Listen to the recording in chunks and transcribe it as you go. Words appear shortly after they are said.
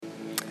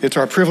It's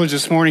our privilege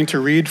this morning to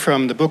read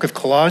from the book of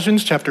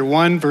Colossians, chapter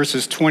 1,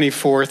 verses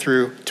 24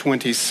 through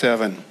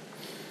 27.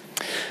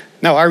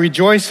 Now I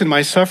rejoice in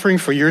my suffering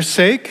for your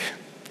sake,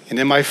 and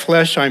in my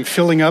flesh I'm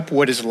filling up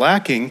what is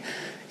lacking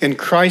in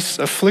Christ's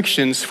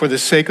afflictions for the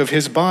sake of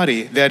his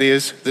body, that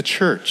is, the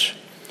church,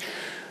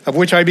 of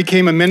which I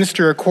became a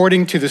minister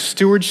according to the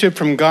stewardship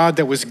from God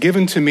that was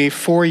given to me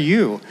for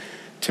you,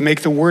 to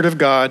make the word of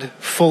God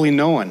fully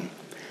known.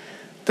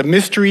 The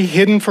mystery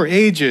hidden for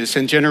ages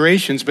and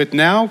generations, but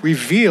now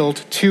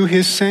revealed to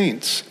his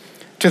saints.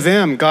 To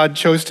them, God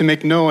chose to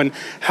make known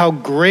how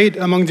great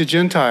among the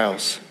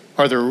Gentiles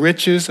are the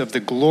riches of the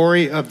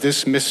glory of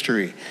this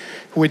mystery,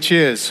 which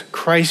is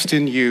Christ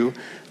in you,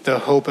 the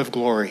hope of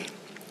glory.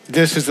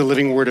 This is the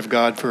living word of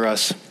God for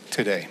us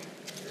today.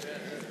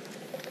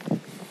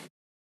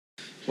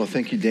 Well,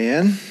 thank you,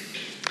 Dan.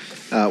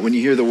 When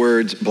you hear the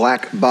words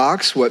black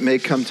box, what may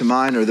come to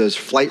mind are those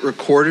flight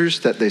recorders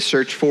that they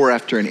search for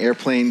after an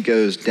airplane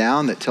goes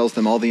down that tells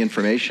them all the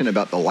information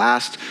about the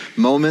last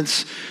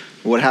moments,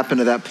 what happened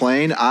to that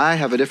plane. I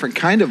have a different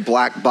kind of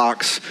black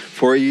box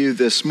for you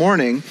this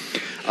morning.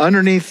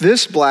 Underneath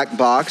this black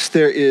box,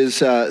 there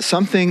is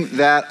something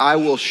that I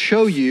will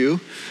show you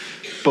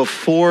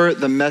before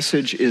the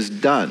message is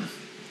done.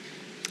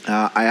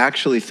 I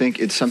actually think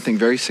it's something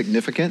very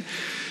significant.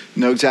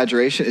 No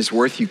exaggeration, it's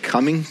worth you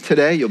coming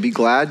today. You'll be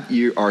glad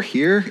you are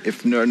here,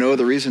 if no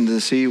other reason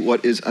to see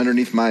what is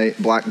underneath my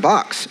black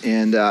box.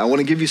 And I want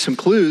to give you some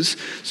clues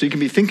so you can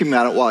be thinking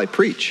about it while I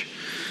preach.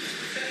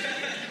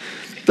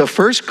 The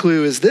first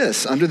clue is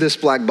this. Under this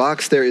black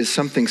box, there is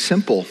something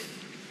simple,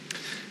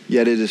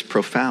 yet it is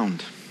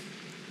profound.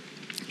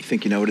 You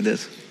think you know what it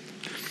is?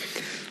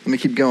 Let me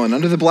keep going.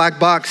 Under the black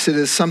box, it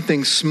is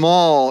something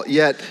small,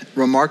 yet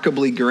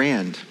remarkably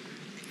grand.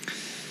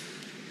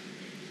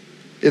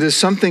 It is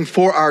something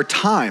for our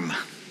time,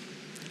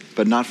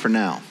 but not for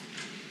now.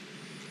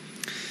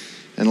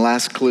 And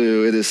last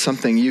clue, it is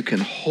something you can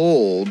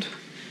hold,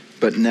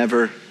 but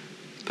never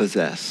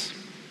possess.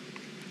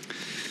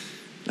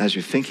 As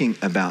you're thinking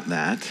about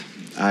that,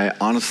 I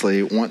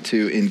honestly want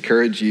to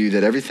encourage you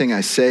that everything I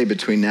say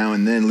between now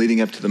and then,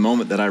 leading up to the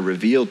moment that I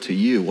reveal to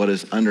you what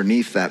is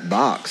underneath that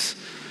box,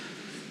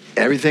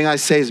 everything I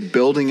say is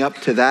building up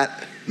to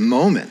that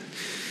moment.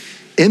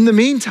 In the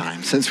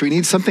meantime, since we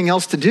need something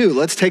else to do,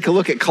 let's take a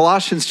look at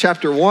Colossians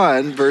chapter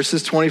 1,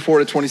 verses 24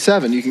 to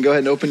 27. You can go ahead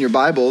and open your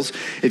Bibles.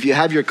 If you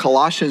have your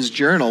Colossians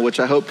journal, which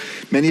I hope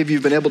many of you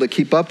have been able to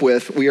keep up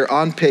with, we are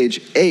on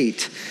page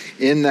 8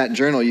 in that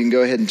journal. You can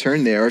go ahead and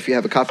turn there. If you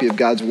have a copy of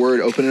God's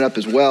Word, open it up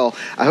as well.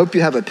 I hope you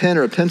have a pen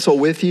or a pencil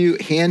with you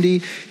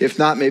handy. If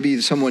not,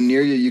 maybe someone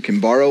near you can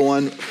borrow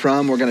one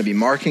from. We're going to be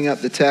marking up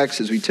the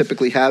text as we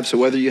typically have. So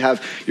whether you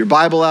have your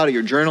Bible out or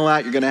your journal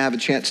out, you're going to have a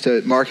chance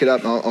to mark it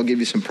up. I'll give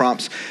you some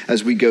prompts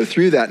as we go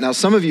through that. Now,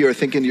 some of you are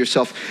thinking to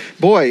yourself,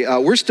 boy,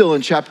 we're still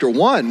in chapter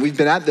 1. We've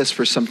been at this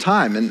for some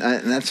time. And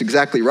that's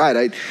exactly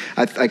right.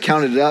 I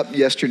counted it up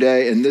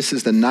yesterday, and this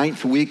is the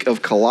 9th week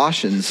of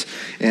Colossians.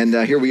 And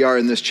here we are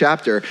in this chapter.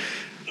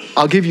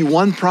 I'll give you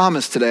one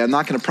promise today. I'm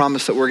not going to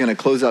promise that we're going to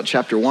close out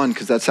chapter 1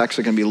 because that's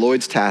actually going to be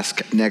Lloyd's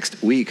task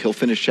next week. He'll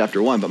finish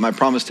chapter 1. But my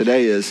promise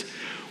today is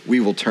we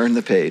will turn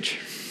the page.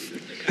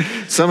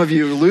 Some of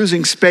you are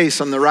losing space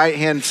on the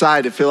right-hand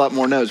side to fill out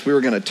more notes. We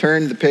were going to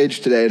turn the page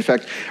today. In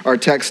fact, our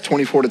text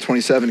 24 to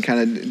 27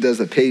 kind of does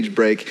a page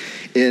break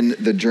in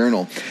the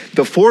journal.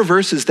 The 4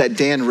 verses that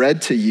Dan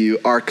read to you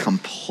are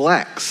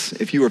complex.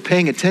 If you were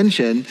paying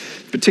attention,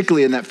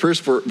 particularly in that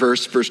first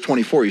verse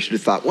 24, you should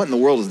have thought, what in the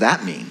world does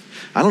that mean?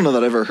 I don't know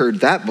that I've ever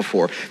heard that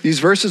before. These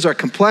verses are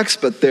complex,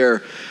 but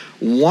they're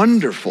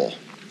wonderful.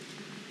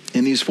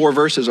 In these 4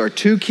 verses are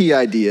 2 key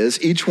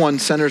ideas. Each one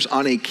centers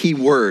on a key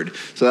word.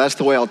 So that's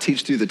the way I'll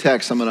teach through the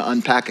text. I'm going to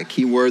unpack a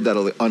key word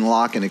that'll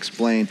unlock and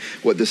explain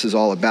what this is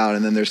all about.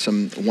 And then there's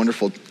some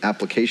wonderful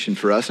application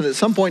for us. And at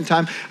some point in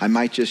time, I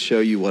might just show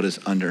you what is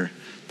under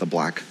the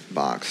black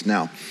box.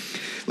 Now,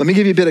 let me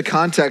give you a bit of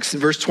context. In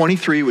verse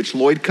 23, which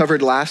Lloyd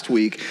covered last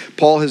week,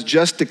 Paul has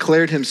just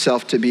declared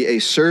himself to be a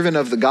servant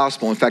of the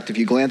gospel. In fact, if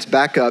you glance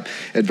back up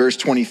at verse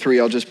 23,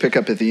 I'll just pick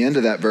up at the end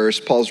of that verse.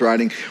 Paul's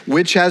writing,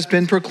 which has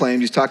been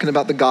proclaimed. He's talking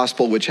about the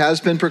gospel, which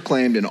has been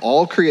proclaimed in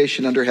all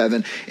creation under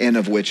heaven, and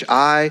of which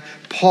I,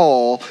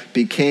 Paul,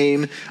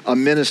 became a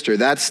minister.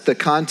 That's the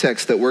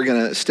context that we're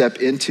going to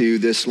step into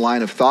this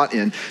line of thought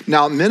in.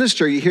 Now,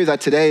 minister, you hear that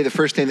today, the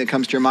first thing that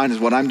comes to your mind is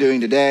what I'm doing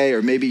today,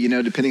 or maybe,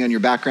 depending on your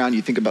background,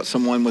 you think about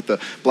someone with a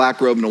black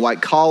robe and a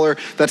white collar.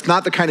 That's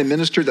not the kind of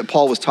minister that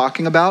Paul was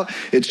talking about.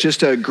 It's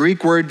just a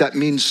Greek word that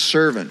means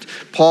servant.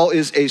 Paul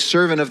is a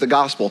servant of the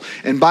gospel.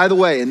 And by the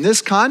way, in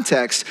this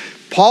context,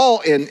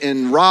 Paul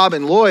and Rob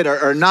and Lloyd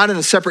are not in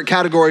a separate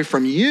category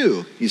from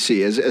you, you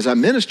see, as a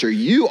minister.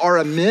 You are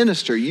a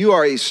minister. You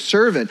are a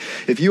servant.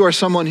 If you are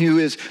someone who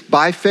is,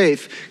 by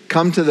faith,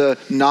 come to the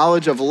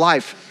knowledge of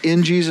life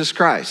in Jesus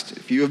Christ,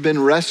 if you have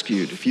been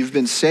rescued, if you've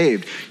been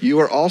saved, you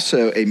are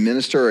also a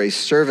minister or a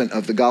servant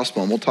of the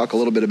gospel. And we'll talk a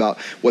little bit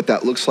about what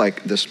that looks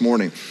like this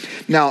morning.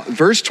 Now,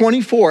 verse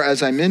 24,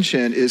 as I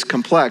mentioned, is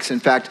complex. In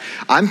fact,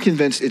 I'm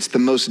convinced it's the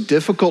most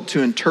difficult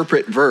to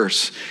interpret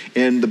verse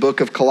in the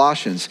book of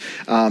Colossians.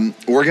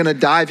 We're going to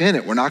dive in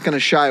it. We're not going to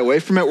shy away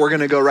from it. We're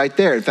going to go right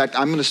there. In fact,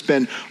 I'm going to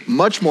spend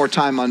much more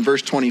time on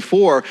verse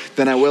 24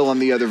 than I will on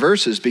the other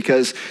verses,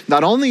 because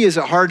not only is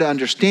it hard to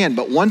understand,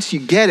 but once you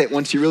get it,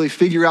 once you really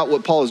figure out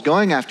what Paul is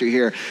going after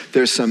here,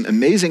 there's some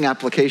amazing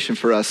application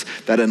for us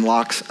that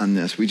unlocks on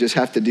this. We just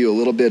have to do a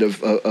little bit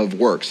of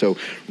work. So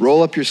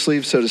roll up your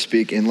sleeves, so to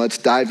speak, and let's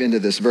dive into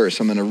this verse.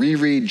 I'm going to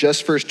reread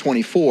just verse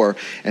 24,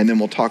 and then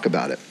we'll talk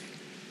about it.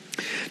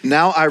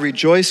 Now I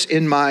rejoice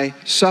in my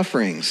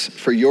sufferings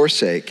for your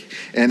sake,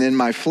 and in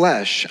my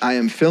flesh I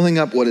am filling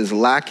up what is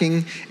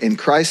lacking in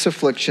Christ's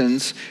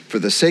afflictions for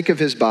the sake of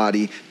his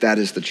body, that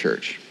is the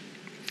church.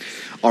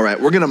 All right,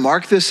 we're going to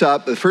mark this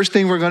up. The first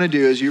thing we're going to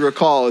do, as you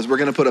recall, is we're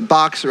going to put a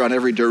box around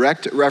every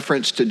direct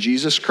reference to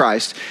Jesus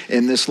Christ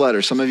in this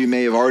letter. Some of you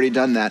may have already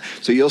done that.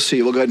 So you'll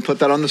see, we'll go ahead and put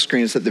that on the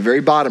screen. It's at the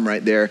very bottom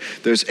right there.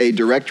 There's a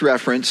direct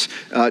reference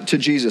to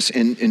Jesus.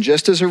 And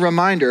just as a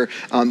reminder,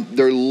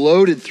 they're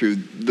loaded through.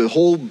 The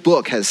whole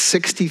book has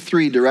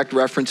 63 direct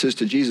references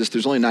to Jesus.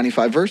 There's only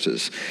 95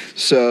 verses.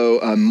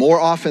 So more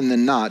often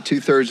than not,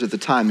 2/3 of the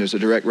time, there's a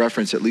direct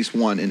reference, at least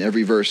one, in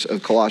every verse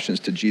of Colossians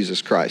to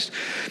Jesus Christ.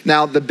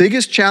 Now, the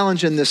biggest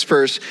challenge in this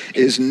verse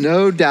is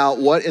no doubt,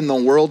 what in the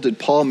world did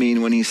Paul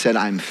mean when he said,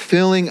 I'm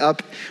filling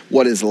up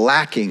what is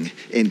lacking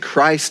in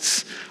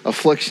Christ's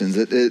afflictions?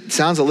 It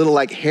sounds a little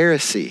like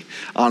heresy,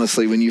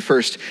 honestly, when you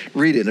first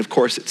read it. And of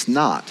course, it's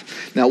not.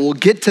 Now, we'll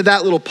get to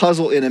that little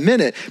puzzle in a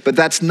minute, but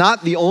that's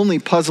not the only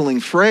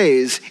puzzling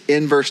phrase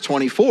in verse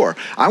 24.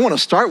 I want to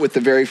start with the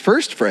very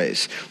first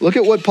phrase. Look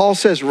at what Paul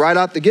says right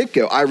out the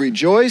get-go. I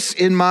rejoice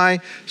in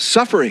my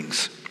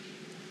sufferings.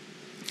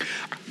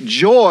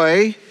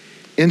 Joy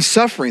in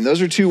suffering.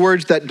 Those are two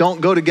words that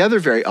don't go together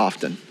very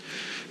often,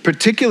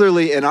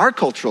 particularly in our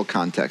cultural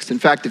context. In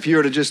fact, if you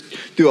were to just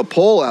do a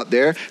poll out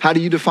there, how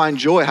do you define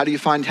joy? How do you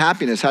find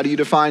happiness? How do you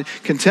define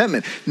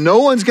contentment? No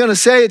one's going to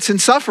say it's in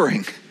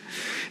suffering.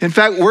 In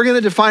fact, we're going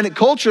to define it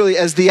culturally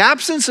as the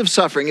absence of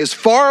suffering, as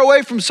far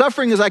away from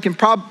suffering as I can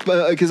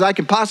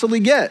possibly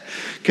get.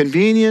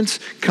 Convenience,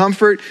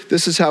 comfort.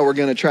 This is how we're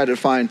going to try to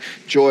define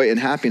joy and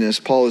happiness.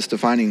 Paul is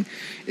defining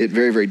it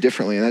very, very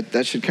differently. And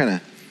that should kind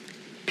of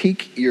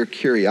pique your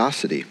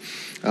curiosity.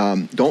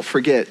 Don't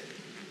forget,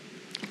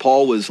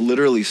 Paul was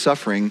literally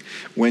suffering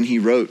when he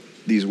wrote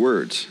these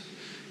words.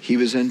 He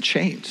was in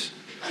chains.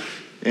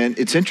 And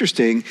it's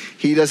interesting,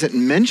 he doesn't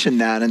mention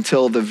that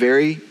until the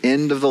very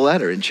end of the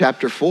letter. In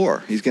chapter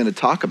 4, he's going to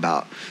talk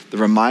about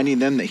reminding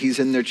them that he's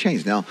in their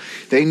chains. Now,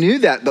 they knew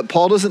that, but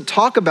Paul doesn't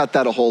talk about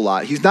that a whole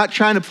lot. He's not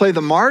trying to play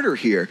the martyr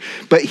here,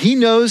 but he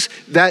knows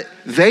that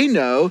they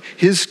know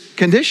his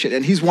condition,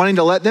 and he's wanting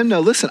to let them know,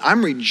 listen,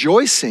 I'm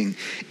rejoicing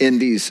in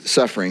these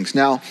sufferings.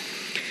 Now,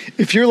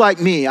 if you're like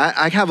me,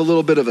 I have a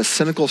little bit of a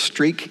cynical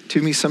streak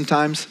to me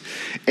sometimes,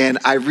 and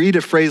I read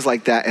a phrase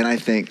like that, and I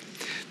think,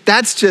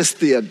 that's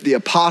just the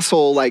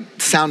apostle, like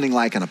sounding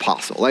like an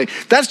apostle. Like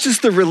that's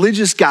just the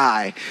religious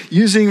guy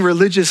using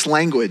religious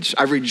language.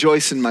 I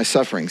rejoice in my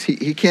sufferings.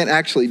 He can't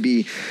actually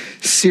be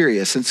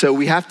serious. And so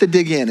we have to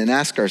dig in and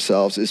ask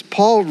ourselves, is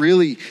Paul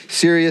really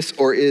serious,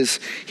 or is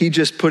he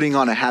just putting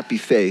on a happy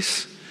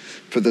face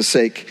for the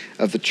sake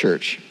of the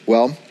church?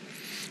 Well,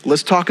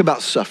 let's talk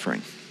about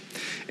suffering.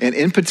 And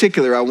in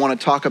particular, I want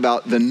to talk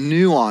about the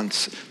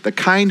nuance, the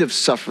kind of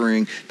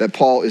suffering that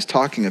Paul is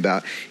talking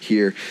about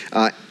here.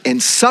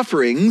 And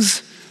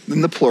sufferings,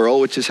 in the plural,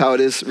 which is how it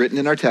is written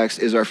in our text,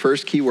 is our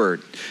first key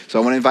word. So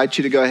I want to invite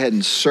you to go ahead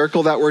and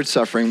circle that word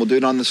suffering. We'll do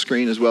it on the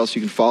screen as well so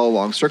you can follow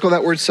along. Circle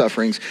that word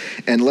sufferings,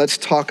 and let's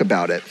talk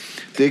about it.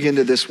 Dig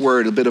into this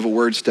word, a bit of a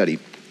word study.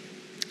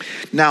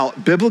 Now,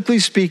 biblically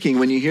speaking,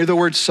 when you hear the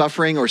word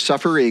suffering or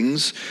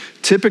sufferings,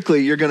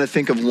 typically you're going to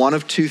think of one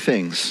of two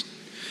things.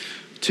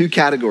 Two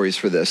categories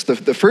for this.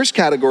 The first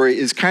category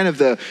is kind of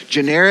the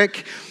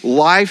generic,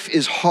 life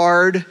is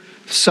hard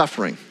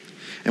suffering.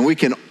 And we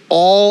can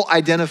all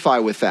identify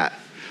with that.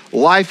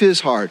 Life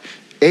is hard.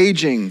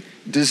 Aging,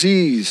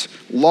 disease,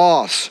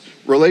 loss,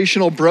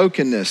 relational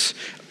brokenness,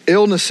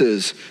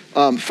 illnesses,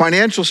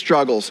 financial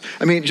struggles.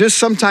 I mean, just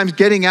sometimes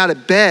getting out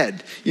of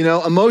bed,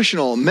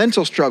 emotional,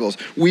 mental struggles.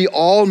 We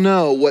all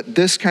know what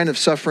this kind of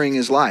suffering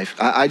is like.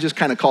 I just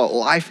kind of call it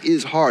life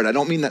is hard. I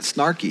don't mean that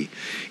snarky.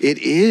 It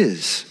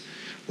is.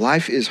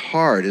 Life is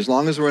hard. As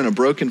long as we're in a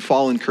broken,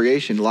 fallen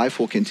creation, life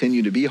will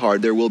continue to be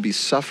hard. There will be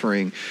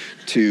suffering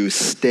to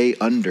stay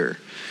under,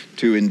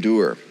 to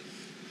endure.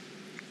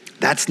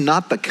 That's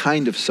not the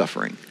kind of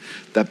suffering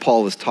that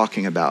Paul is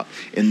talking about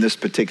in this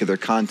particular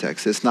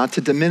context. It's not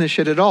to diminish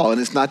it at all,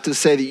 and it's not to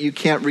say that you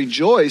can't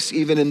rejoice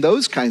even in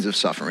those kinds of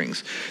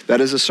sufferings.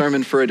 That is a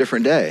sermon for a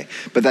different day.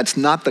 But that's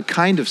not the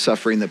kind of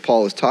suffering that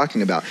Paul is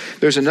talking about.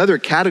 There's another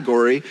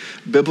category,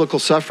 biblical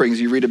sufferings,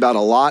 you read about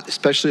a lot,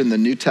 especially in the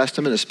New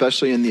Testament,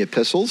 especially in the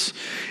epistles.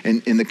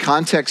 And in the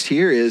context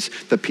here is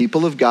the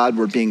people of God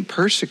were being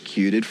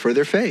persecuted for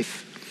their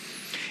faith.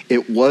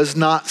 It was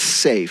not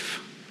safe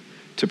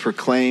to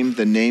proclaim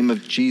the name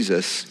of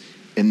Jesus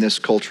in this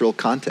cultural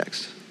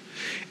context.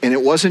 And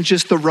it wasn't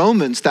just the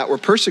Romans that were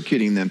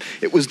persecuting them.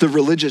 It was the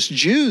religious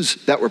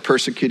Jews that were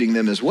persecuting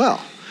them as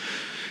well.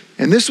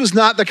 And this was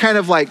not the kind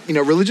of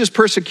religious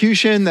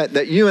persecution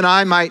that you and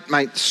I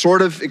might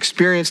sort of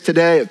experience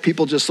today, of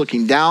people just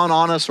looking down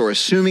on us or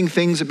assuming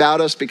things about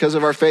us because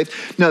of our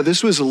faith. No,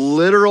 this was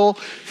literal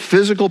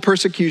physical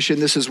persecution.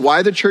 This is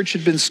why the church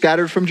had been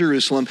scattered from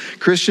Jerusalem.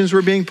 Christians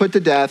were being put to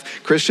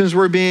death. Christians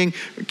were being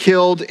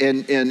killed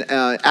in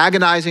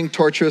agonizing,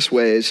 torturous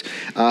ways.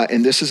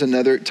 And this is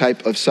another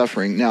type of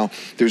suffering. Now,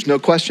 there's no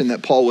question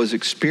that Paul was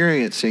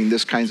experiencing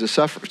this kinds of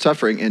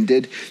suffering and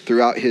did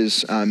throughout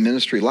his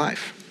ministry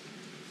life.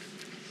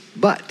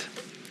 But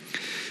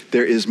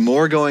there is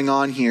more going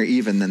on here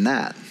even than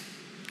that.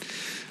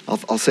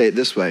 I'll say it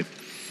this way.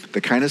 The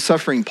kind of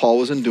suffering Paul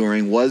was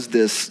enduring was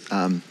this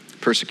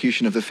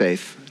persecution of the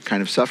faith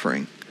kind of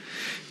suffering.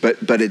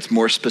 But it's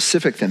more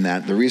specific than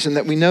that. The reason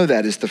that we know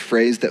that is the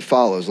phrase that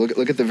follows.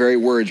 Look at the very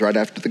words right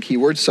after the key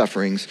word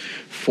sufferings,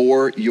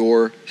 for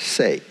your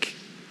sake.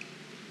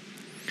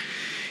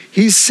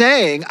 He's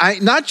saying,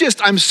 not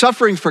just I'm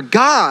suffering for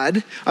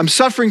God, I'm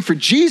suffering for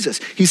Jesus.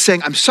 He's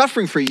saying, I'm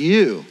suffering for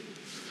you.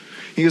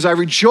 He goes, I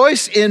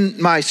rejoice in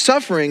my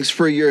sufferings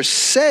for your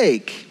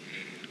sake.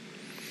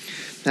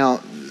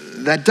 Now,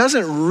 that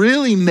doesn't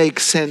really make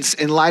sense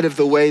in light of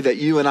the way that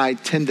you and I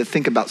tend to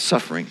think about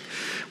suffering.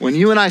 When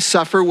you and I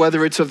suffer,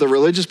 whether it's of the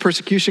religious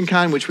persecution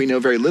kind, which we know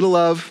very little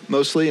of,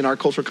 mostly in our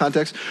cultural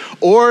context,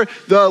 or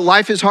the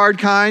life is hard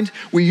kind,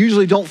 we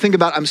usually don't think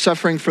about I'm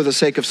suffering for the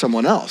sake of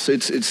someone else.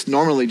 It's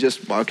normally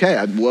just,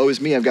 okay, woe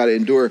is me, I've got to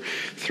endure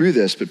through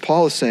this. But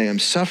Paul is saying, I'm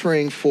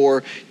suffering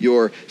for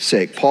your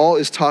sake. Paul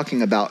is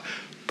talking about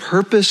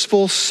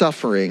purposeful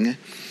suffering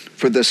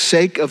for the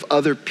sake of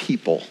other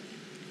people,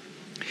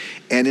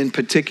 and in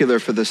particular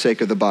for the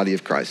sake of the body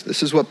of Christ.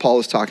 This is what Paul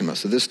is talking about.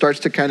 So this starts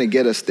to kind of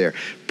get us there.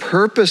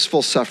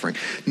 Purposeful suffering.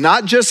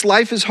 Not just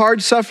life is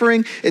hard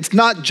suffering. It's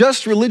not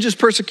just religious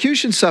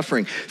persecution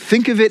suffering.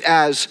 Think of it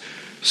as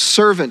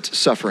servant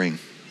suffering.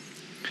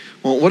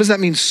 Well, what does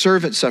that mean,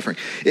 servant suffering?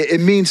 It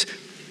means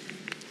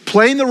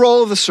playing the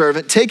role of the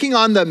servant, taking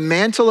on the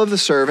mantle of the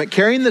servant,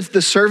 carrying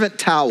the servant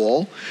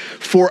towel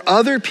for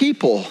other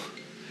people.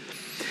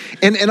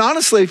 And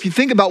honestly, if you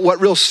think about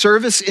what real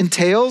service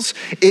entails,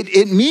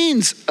 it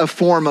means a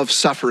form of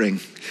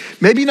suffering.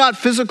 Maybe not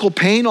physical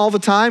pain all the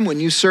time when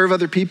you serve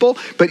other people,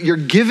 but you're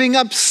giving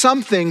up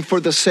something for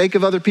the sake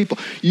of other people.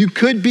 You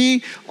could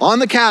be on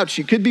the couch.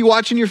 You could be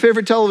watching your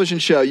favorite television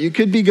show. You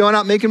could be going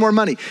out making more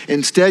money.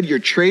 Instead, you're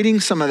trading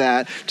some of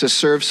that to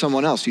serve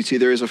someone else. You see,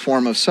 there is a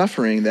form of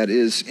suffering that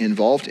is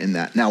involved in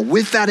that. Now,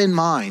 with that in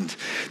mind,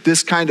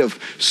 this kind of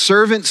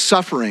servant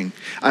suffering,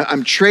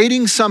 I'm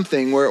trading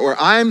something where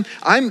I'm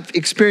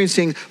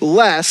experiencing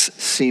less,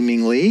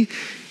 seemingly,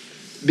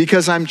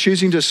 because I'm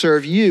choosing to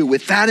serve you.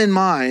 With that in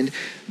mind,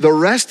 the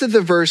rest of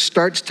the verse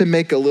starts to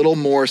make a little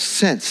more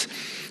sense.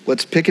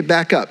 Let's pick it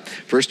back up.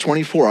 Verse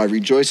 24, I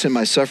rejoice in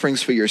my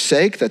sufferings for your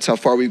sake. That's how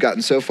far we've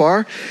gotten so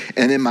far.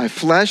 And in my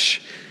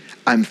flesh,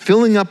 I'm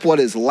filling up what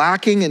is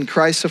lacking in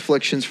Christ's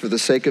afflictions for the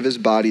sake of his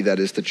body, that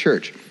is the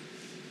church.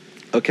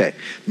 Okay,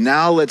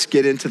 now let's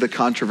get into the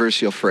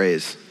controversial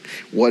phrase.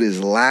 What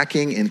is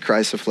lacking in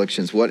Christ's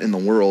afflictions? What in the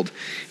world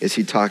is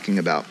he talking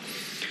about?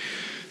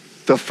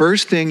 The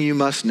first thing you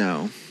must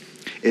know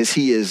is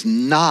he is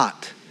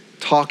not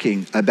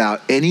talking about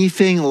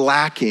anything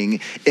lacking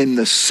in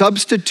the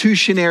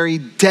substitutionary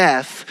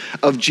death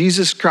of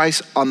Jesus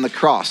Christ on the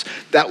cross.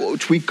 That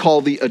which we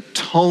call the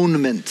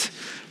atonement,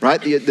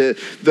 right?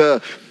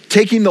 The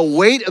taking the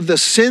weight of the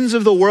sins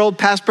of the world,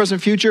 past,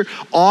 present, future,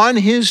 on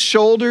his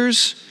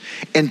shoulders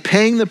and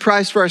paying the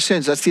price for our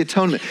sins. That's the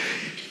atonement.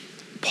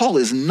 Paul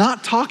is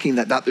not talking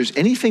that there's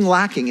anything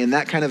lacking in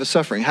that kind of a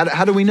suffering.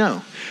 How do we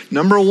know?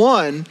 Number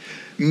one,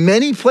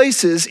 many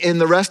places in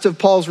the rest of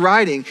Paul's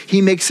writing,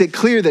 he makes it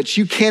clear that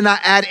you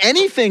cannot add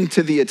anything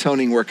to the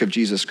atoning work of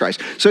Jesus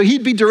Christ. So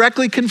he'd be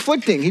directly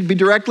conflicting. He'd be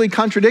directly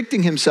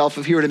contradicting himself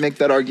if he were to make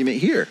that argument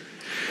here.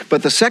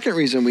 But the second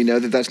reason we know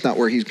that that's not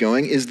where he's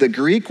going is the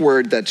Greek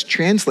word that's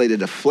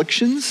translated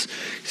afflictions.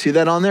 See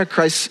that on there?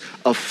 Christ's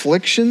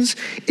afflictions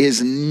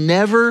is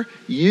never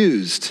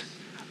used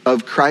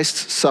of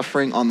Christ's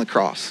suffering on the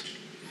cross.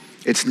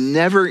 It's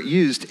never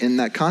used in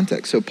that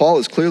context. So Paul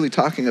is clearly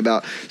talking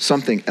about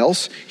something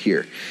else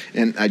here.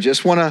 And I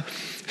just want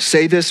to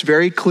say this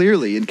very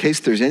clearly in case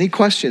there's any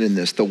question in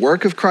this. The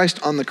work of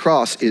Christ on the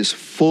cross is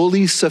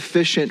fully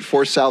sufficient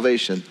for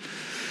salvation.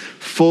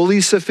 fully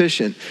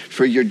sufficient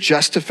for your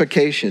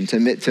justification,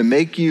 to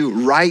make you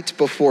right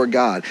before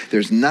God.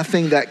 There's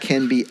nothing that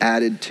can be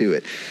added to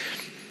it.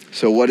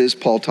 So what is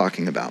Paul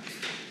talking about?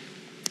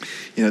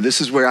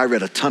 This is where I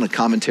read a ton of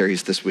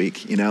commentaries this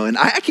week, and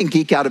I can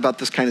geek out about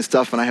this kind of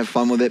stuff and I have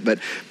fun with it, but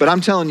I'm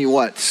telling you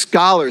what,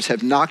 scholars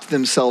have knocked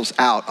themselves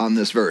out on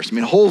this verse.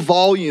 Whole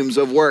volumes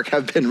of work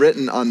have been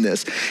written on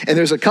this. And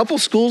there's a couple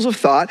schools of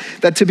thought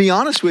that, to be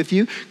honest with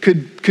you,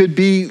 could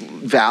be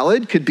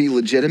valid, could be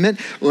legitimate.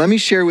 Let me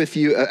share with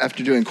you,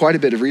 after doing quite a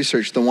bit of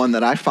research, the one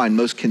that I find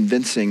most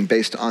convincing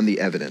based on the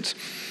evidence.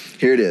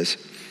 Here it is.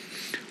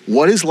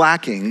 What is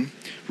lacking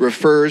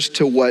refers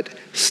to what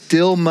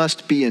still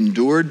must be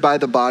endured by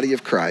the body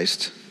of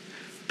Christ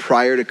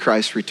prior to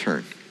Christ's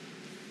return.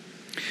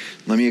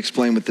 Let me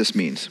explain what this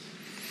means.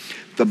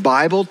 The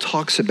Bible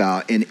talks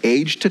about an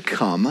age to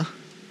come,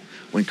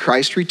 when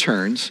Christ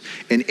returns,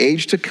 an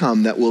age to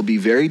come that will be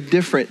very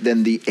different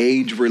than the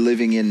age we're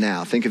living in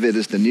now. Think of it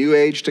as the new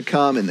age to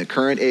come, and the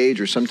current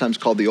age, or sometimes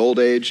called the old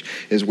age,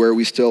 is where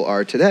we still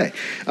are today.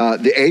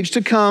 The age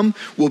to come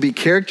will be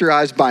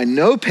characterized by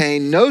no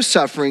pain, no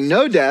suffering,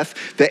 no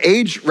death. The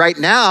age right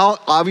now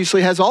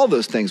obviously has all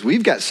those things.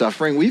 We've got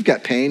suffering, we've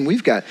got pain,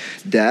 we've got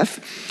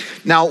death.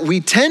 Now, we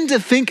tend to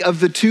think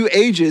of the two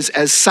ages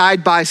as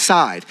side by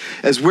side.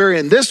 As we're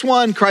in this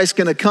one, Christ's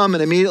going to come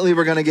and immediately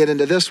we're going to get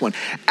into this one.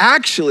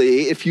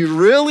 Actually, if you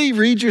really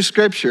read your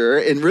scripture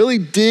and really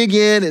dig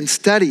in and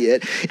study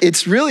it,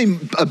 it's really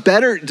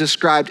better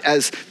described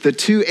as the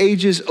two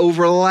ages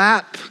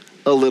overlap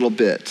a little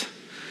bit.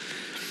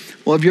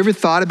 Well, have you ever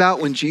thought about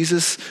when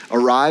Jesus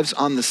arrives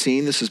on the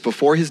scene? This is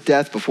before his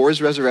death, before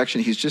his resurrection.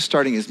 He's just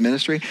starting his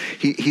ministry.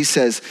 He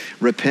says,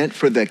 repent,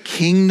 for the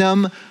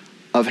kingdom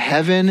of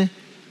heaven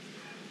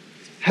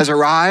has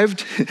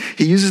arrived.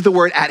 He uses the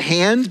word at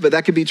hand, but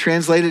that could be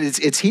translated,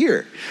 it's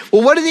here.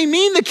 Well, what did he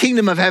mean the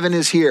kingdom of heaven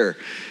is here?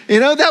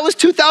 That was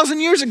 2,000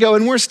 years ago,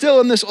 and we're still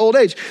in this old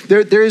age.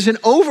 There is an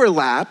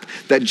overlap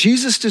that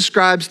Jesus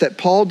describes, that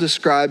Paul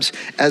describes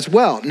as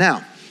well.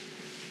 Now,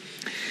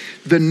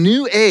 the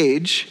new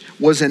age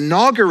was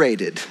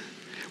inaugurated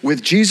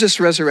with Jesus'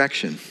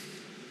 resurrection.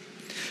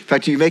 In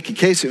fact, you make a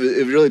case,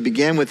 it really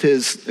began with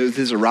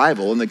his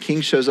arrival, and the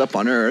king shows up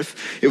on earth.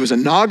 It was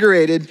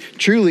inaugurated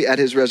truly at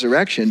his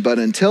resurrection, but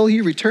until he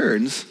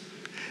returns,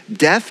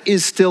 death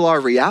is still our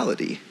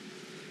reality.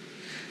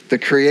 The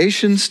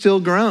creation still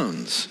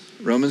groans,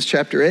 Romans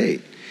chapter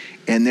 8,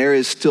 and there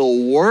is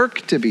still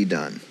work to be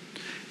done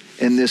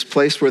in this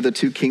place where the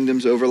two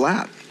kingdoms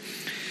overlap.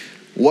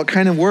 What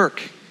kind of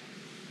work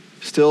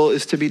still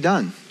is to be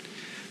done?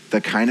 The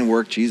kind of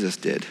work Jesus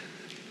did.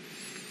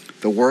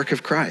 The work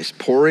of Christ,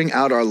 pouring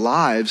out our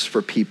lives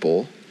for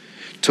people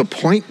to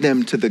point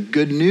them to the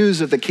good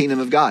news of the kingdom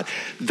of God.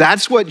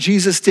 That's what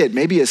Jesus did.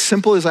 Maybe as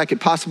simple as I could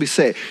possibly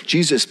say it.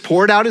 Jesus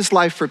poured out his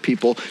life for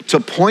people to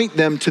point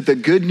them to the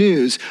good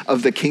news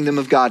of the kingdom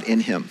of God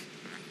in him.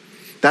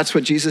 That's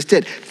what Jesus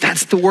did.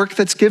 That's the work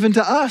that's given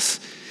to us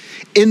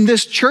in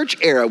this church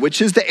era, which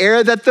is the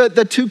era that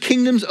the two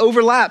kingdoms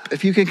overlap,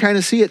 if you can kind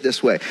of see it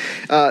this way.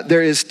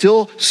 There is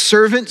still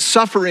servant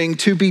suffering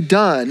to be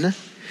done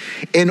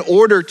in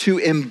order to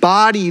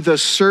embody the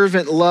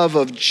servant love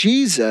of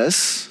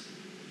Jesus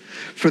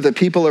for the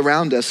people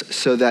around us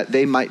so that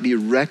they might be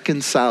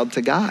reconciled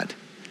to God.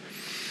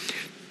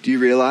 Do you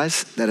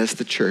realize that as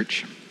the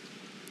church,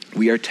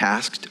 we are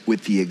tasked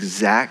with the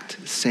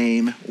exact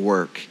same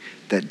work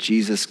that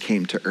Jesus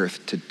came to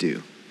earth to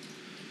do?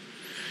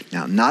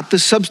 Now, not the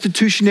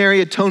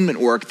substitutionary atonement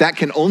work, that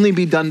can only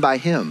be done by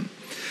him.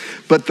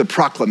 But the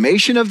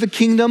proclamation of the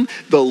kingdom,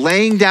 the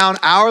laying down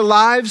our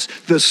lives,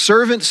 the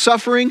servant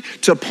suffering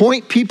to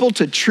point people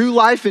to true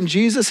life in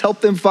Jesus,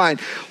 help them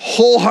find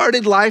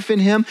wholehearted life in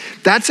him.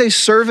 That's a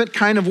servant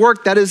kind of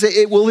work.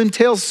 It will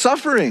entail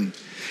suffering.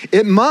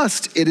 It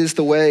must. It is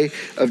the way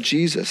of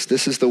Jesus.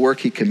 This is the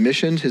work he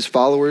commissioned his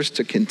followers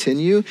to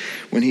continue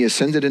when he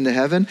ascended into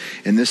heaven.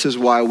 And this is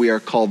why we are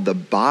called the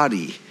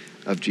body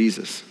of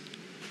Jesus.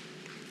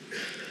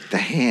 The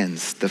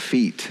hands, the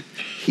feet.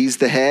 He's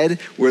the head,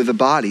 we're the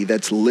body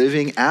that's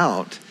living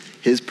out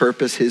his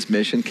purpose, his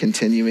mission,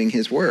 continuing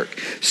his work.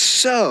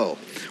 So,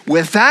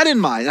 with that in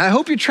mind, I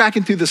hope you're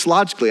tracking through this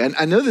logically.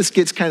 I know this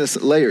gets kind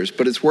of layers,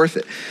 but it's worth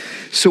it.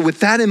 So with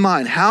that in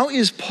mind, how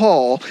is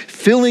Paul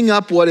filling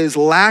up what is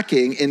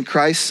lacking in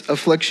Christ's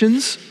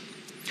afflictions?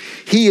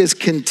 He is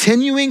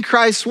continuing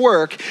Christ's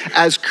work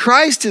as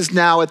Christ is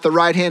now at the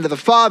right hand of the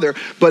Father,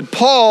 but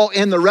Paul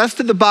and the rest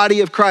of the body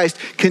of Christ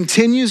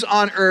continues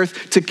on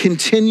earth to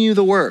continue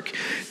the work.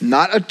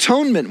 Not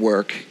atonement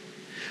work,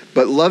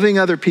 but loving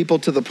other people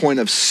to the point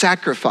of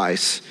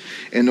sacrifice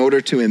in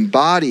order to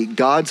embody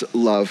God's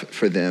love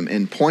for them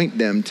and point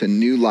them to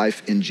new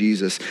life in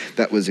Jesus.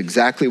 That was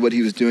exactly what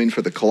he was doing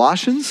for the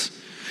Colossians.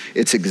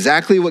 It's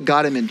exactly what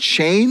got him in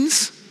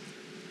chains,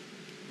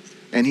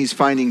 and he's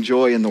finding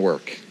joy in the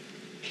work.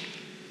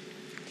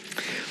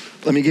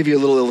 Let me give you a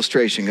little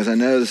illustration because I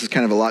know this is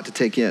kind of a lot to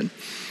take in.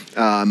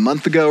 A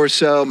month ago or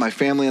so, my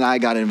family and I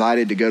got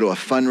invited to go to a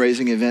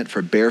fundraising event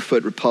for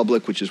Barefoot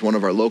Republic, which is one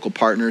of our local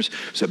partners.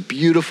 It was a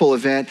beautiful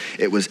event.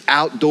 It was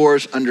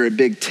outdoors under a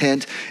big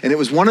tent. And it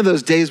was one of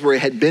those days where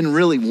it had been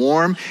really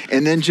warm.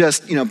 And then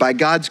just, by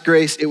God's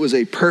grace, it was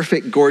a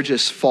perfect,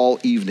 gorgeous fall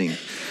evening.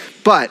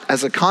 But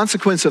as a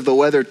consequence of the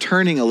weather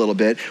turning a little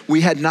bit,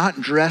 we had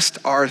not dressed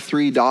our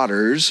 3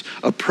 daughters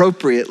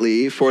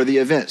appropriately for the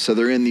event. So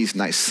they're in these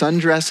nice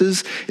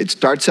sundresses. It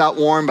starts out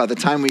warm. By the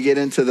time we get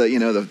into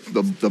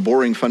the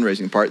boring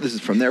fundraising part, this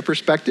is from their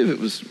perspective. It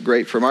was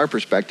great from our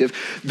perspective.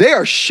 They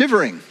are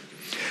shivering.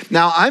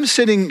 Now, I'm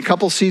sitting a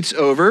couple seats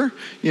over,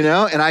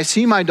 and I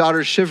see my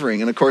daughter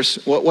shivering. And of course,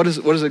 what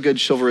is a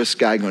good chivalrous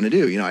guy going to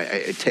do?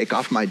 I take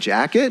off my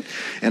jacket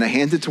and I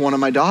hand it to one of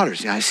my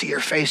daughters. I see her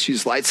face. She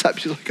just lights up.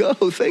 She's like,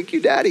 "Oh, thank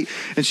you, Daddy."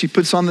 And she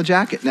puts on the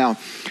jacket. Now,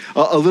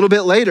 a little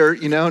bit later,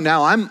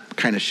 now I'm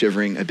kind of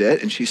shivering a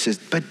bit. And she says,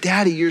 "But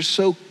Daddy, you're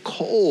so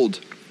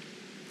cold."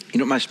 You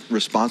know what my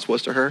response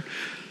was to her?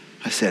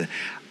 I said,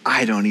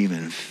 "I don't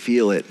even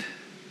feel it."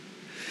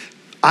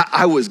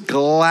 I was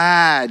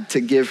glad to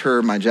give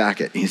her my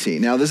jacket, you see.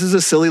 Now, this is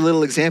a silly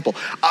little example,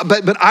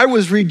 but I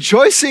was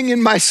rejoicing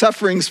in my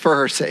sufferings for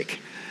her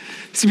sake.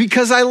 It's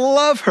because I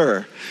love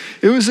her.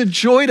 It was a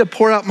joy to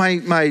pour out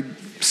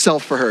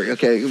myself for her.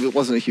 Okay, it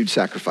wasn't a huge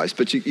sacrifice,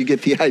 but you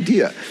get the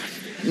idea.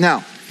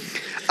 Now,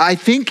 I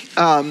think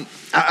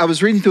I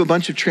was reading through a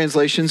bunch of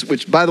translations,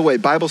 which, by the way,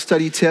 Bible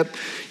study tip,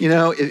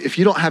 if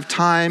you don't have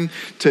time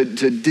to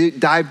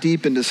dive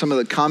deep into some of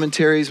the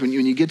commentaries, when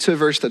you get to a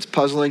verse that's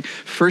puzzling,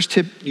 first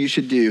tip you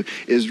should do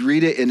is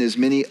read it in as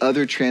many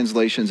other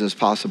translations as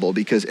possible,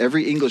 because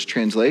every English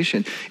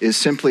translation is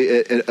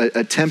simply an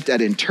attempt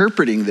at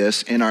interpreting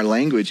this in our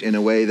language in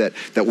a way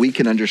that we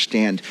can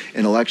understand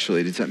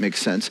intellectually. Does that make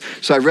sense?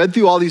 So I read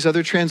through all these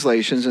other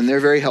translations, and they're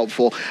very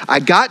helpful. I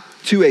got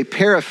to a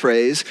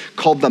paraphrase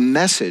called The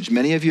Message.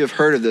 Many of you have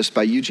heard of this,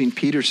 by Eugene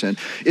Peterson.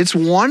 It's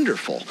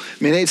wonderful.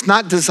 I mean, it's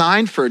not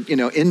designed for,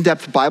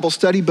 in-depth Bible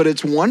study, but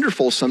it's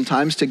wonderful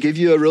sometimes to give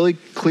you a really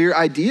clear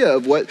idea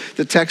of what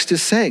the text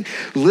is saying.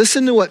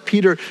 Listen to what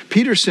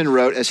Peterson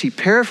wrote as he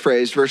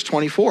paraphrased verse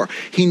 24.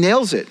 He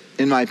nails it,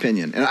 in my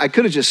opinion. And I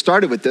could have just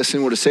started with this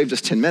and would have saved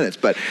us 10 minutes,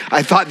 but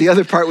I thought the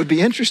other part would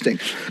be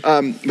interesting.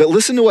 But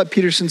listen to what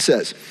Peterson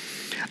says.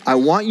 "I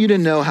want you to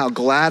know how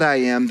glad I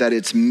am that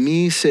it's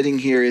me sitting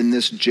here in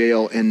this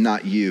jail and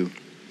not you.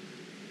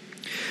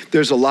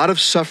 There's a lot of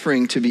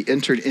suffering to be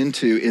entered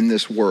into in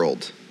this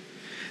world,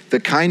 the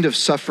kind of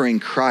suffering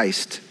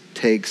Christ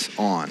takes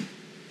on."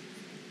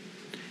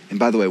 And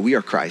by the way, we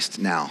are Christ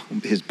now,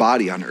 his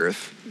body on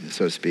earth,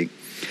 so to speak.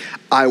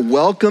 "I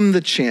welcome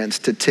the chance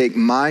to take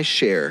my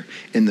share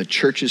in the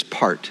church's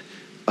part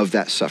of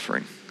that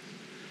suffering."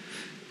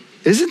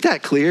 Isn't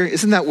that clear?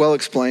 Isn't that well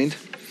explained?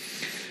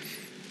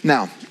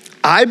 Now,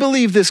 I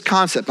believe this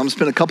concept, I'm going to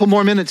spend a couple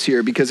more minutes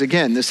here because,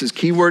 again, this is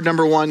keyword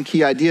number 1,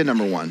 key idea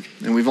number 1,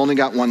 and we've only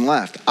got one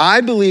left.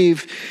 I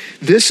believe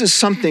this is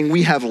something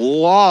we have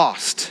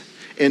lost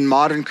in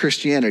modern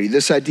Christianity,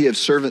 this idea of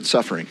servant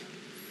suffering.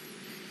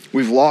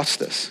 We've lost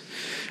this.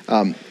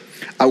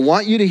 I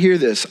want you to hear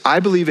this. I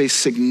believe a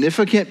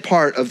significant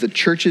part of the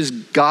church's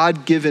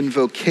God-given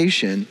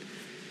vocation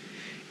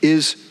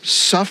is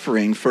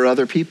suffering for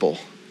other people.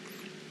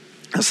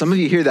 Now, some of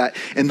you hear that,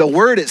 and the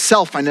word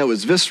itself I know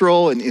is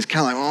visceral and is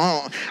kind of like,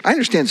 oh, I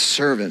understand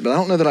servant, but I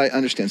don't know that I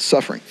understand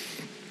suffering.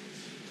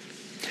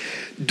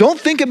 Don't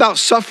think about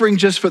suffering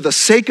just for the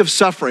sake of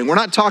suffering. We're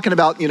not talking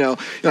about,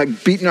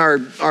 like beating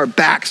our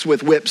backs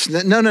with whips.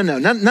 No, none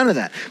of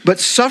that. But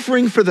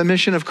suffering for the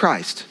mission of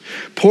Christ,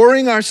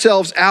 pouring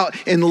ourselves out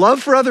in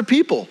love for other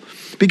people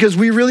because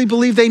we really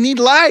believe they need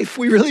life.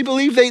 We really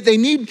believe they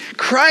need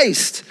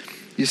Christ.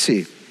 You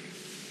see,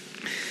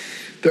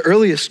 the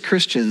earliest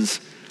Christians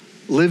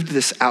lived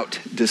this out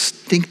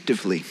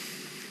distinctively.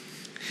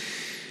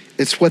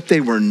 It's what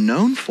they were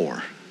known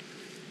for.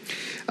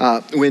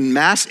 When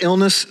mass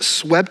illness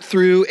swept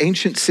through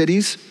ancient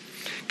cities,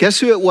 guess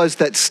who it was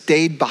that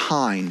stayed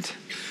behind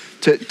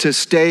to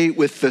stay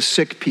with the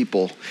sick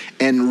people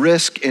and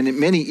risk, and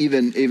many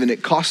even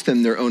it cost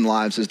them their own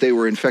lives as they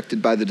were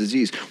infected by the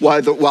disease,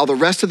 while the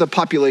rest of the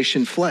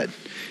population fled?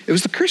 It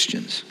was the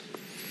Christians.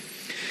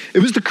 It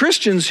was the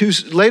Christians who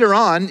later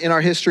on in our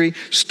history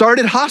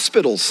started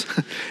hospitals.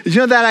 Did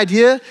you know that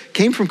idea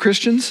came from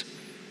Christians?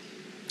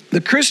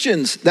 The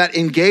Christians that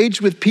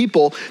engaged with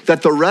people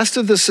that the rest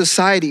of the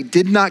society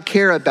did not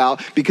care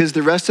about because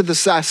the rest of the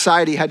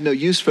society had no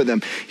use for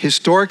them.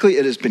 Historically,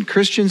 it has been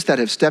Christians that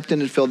have stepped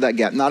in and filled that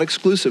gap. Not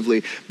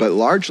exclusively, but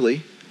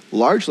largely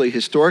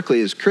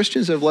historically, as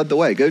Christians have led the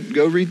way.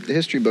 Go read the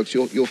history books.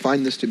 You'll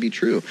find this to be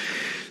true.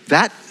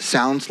 That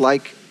sounds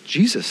like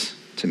Jesus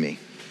to me.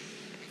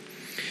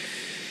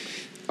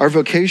 Our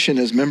vocation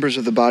as members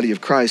of the body of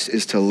Christ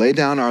is to lay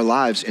down our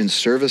lives in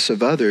service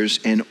of others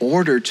in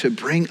order to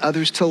bring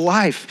others to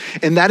life.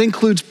 And that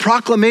includes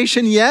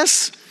proclamation,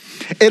 yes.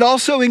 It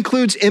also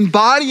includes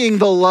embodying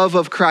the love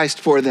of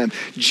Christ for them.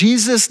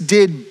 Jesus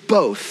did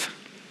both.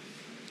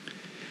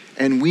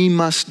 And we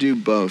must do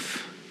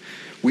both.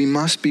 We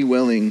must be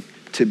willing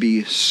to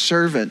be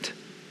servant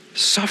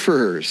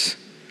sufferers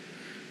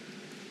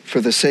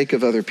for the sake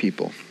of other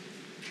people.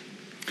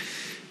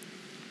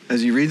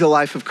 As you read the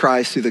life of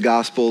Christ through the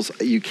Gospels,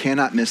 you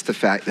cannot miss the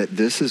fact that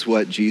this is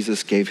what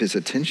Jesus gave his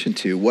attention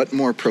to. What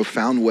more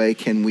profound way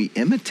can we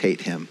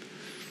imitate him?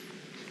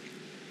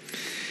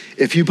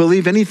 If you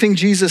believe anything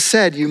Jesus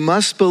said, you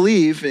must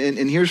believe,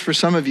 and here's for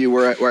some of you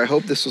where I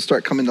hope this will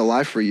start coming to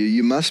life for you,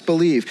 you must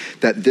believe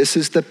that this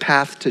is the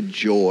path to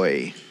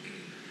joy.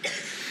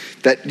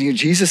 That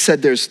Jesus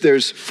said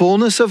there's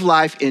fullness of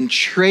life in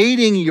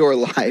trading your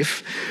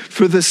life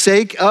for the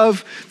sake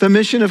of the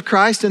mission of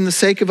Christ and the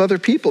sake of other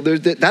people.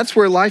 That's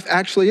where life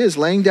actually is,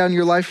 laying down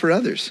your life for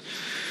others.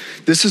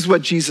 This is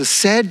what Jesus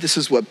said. This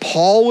is what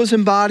Paul was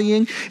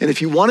embodying. And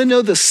if you want to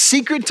know the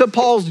secret to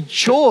Paul's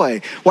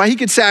joy, why he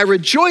could say, I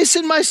rejoice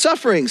in my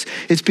sufferings,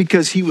 it's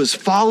because he was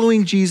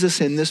following Jesus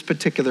in this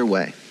particular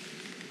way.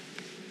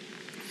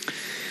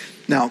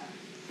 Now,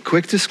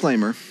 quick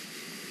disclaimer.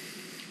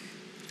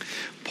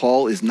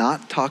 Paul is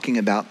not talking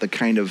about the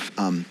kind of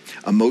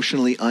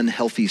emotionally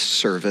unhealthy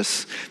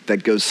service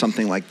that goes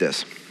something like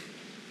this.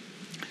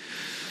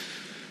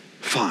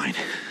 Fine,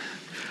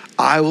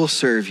 I will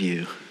serve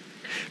you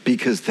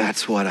because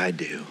that's what I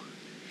do.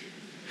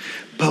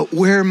 But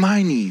where are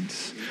my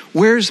needs?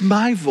 Where's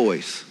my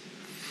voice?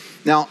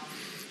 Now,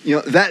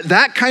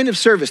 that kind of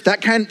service,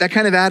 that kind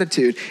of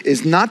attitude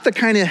is not the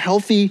kind of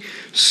healthy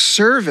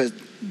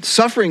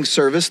suffering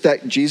service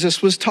that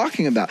Jesus was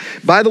talking about.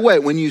 By the way,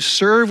 when you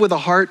serve with a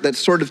heart that's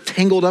sort of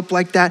tangled up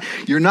like that,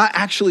 you're not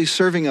actually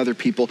serving other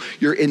people.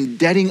 You're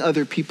indebting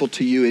other people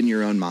to you in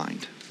your own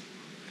mind.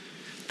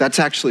 That's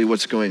actually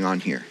what's going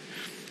on here.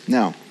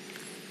 Now,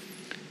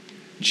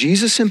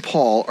 Jesus and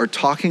Paul are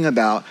talking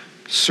about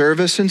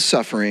service and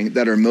suffering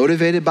that are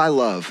motivated by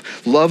love.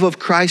 Love of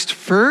Christ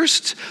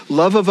first,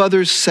 love of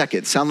others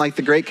second. Sound like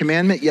the Great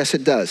Commandment? Yes,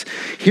 it does.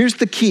 Here's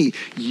the key.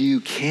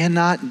 You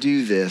cannot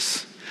do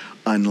this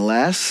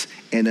unless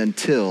and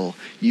until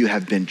you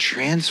have been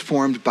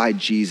transformed by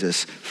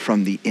Jesus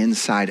from the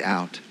inside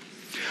out.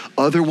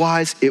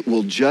 Otherwise, it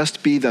will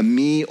just be the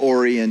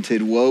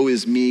me-oriented, woe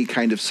is me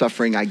kind of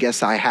suffering. I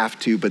guess I have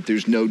to, but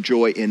there's no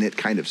joy in it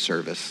kind of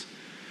service.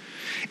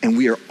 And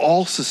we are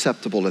all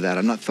susceptible to that.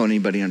 I'm not throwing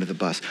anybody under the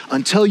bus.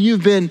 Until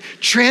you've been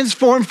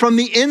transformed from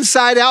the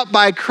inside out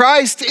by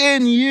Christ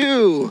in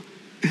you,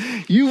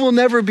 you will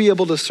never be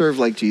able to serve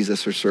like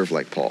Jesus or serve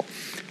like Paul.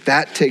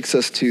 That takes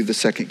us to the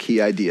second key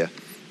idea.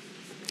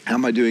 How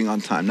am I doing on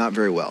time? Not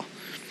very well.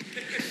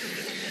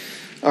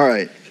 All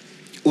right.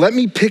 Let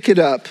me pick it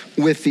up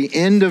with the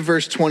end of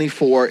verse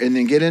 24 and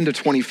then get into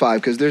 25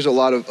 because there's a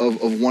lot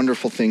of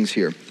wonderful things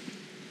here.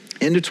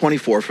 Into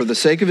 24, for the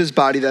sake of his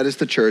body, that is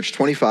the church,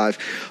 25,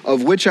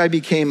 of which I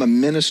became a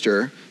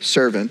minister,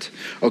 servant,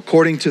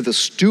 according to the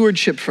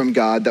stewardship from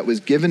God that was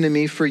given to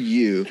me for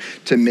you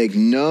to make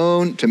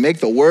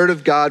the word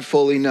of God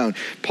fully known.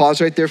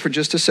 Pause right there for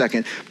just a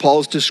second.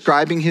 Paul's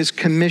describing his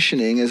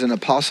commissioning as an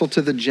apostle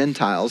to the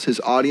Gentiles. His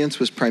audience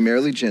was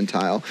primarily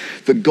Gentile.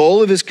 The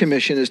goal of his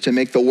commission is to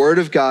make the word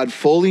of God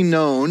fully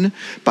known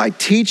by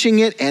teaching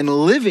it and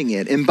living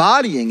it,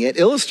 embodying it,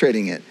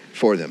 illustrating it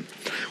for them,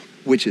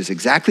 which is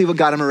exactly what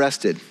got him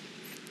arrested.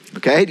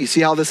 Okay, do you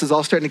see how this is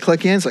all starting to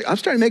click in? It's like, I'm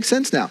starting to make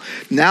sense now.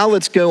 Now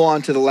let's go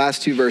on to the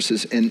last two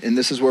verses, and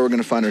this is where we're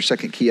going to find our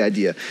second key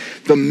idea.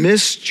 The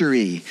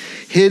mystery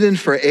hidden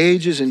for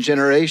ages and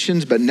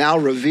generations, but now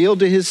revealed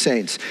to his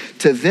saints.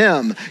 To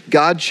them,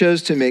 God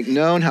chose to make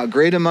known how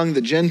great among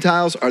the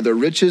Gentiles are the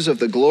riches of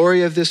the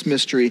glory of this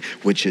mystery,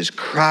 which is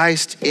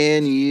Christ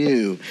in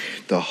you,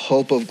 the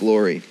hope of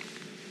glory.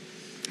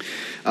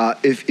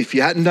 If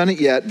you hadn't done it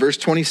yet, verse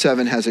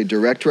 27 has a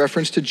direct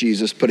reference to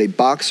Jesus. Put a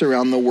box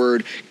around the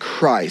word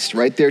Christ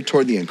right there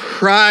toward the end.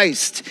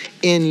 Christ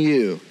in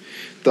you,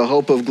 the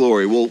hope of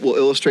glory. We'll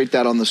illustrate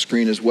that on the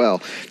screen as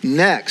well.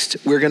 Next,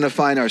 we're going to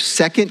find our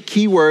second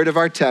key word of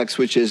our text,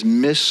 which is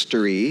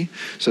mystery.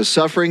 So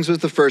sufferings was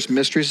the first,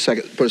 mystery is the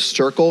second. Put a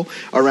circle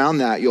around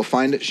that. You'll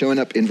find it showing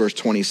up in verse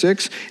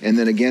 26 and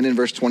then again in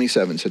verse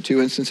 27. So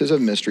two instances of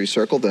mystery,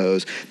 circle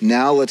those.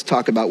 Now let's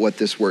talk about what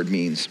this word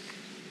means.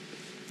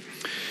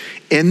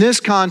 In this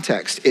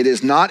context, it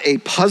is not a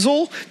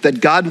puzzle that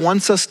God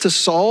wants us to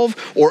solve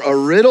or a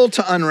riddle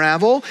to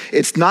unravel.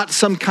 It's not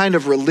some kind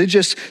of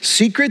religious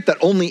secret that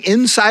only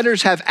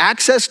insiders have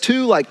access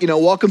to, like,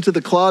 welcome to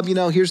the club,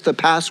 here's the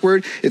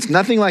password. It's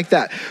nothing like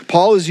that.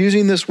 Paul is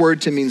using this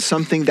word to mean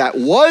something that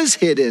was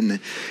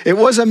hidden. It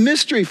was a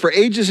mystery for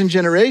ages and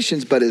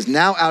generations, but is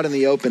now out in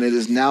the open. It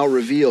is now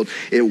revealed.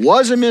 It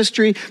was a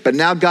mystery, but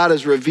now God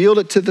has revealed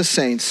it to the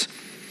saints.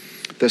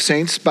 The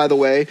saints, by the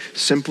way,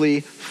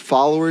 simply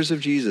followers of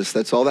Jesus.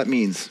 That's all that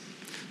means.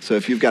 So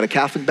if you've got a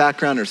Catholic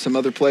background or some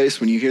other place,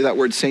 when you hear that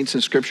word saints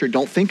in Scripture,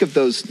 don't think of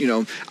those,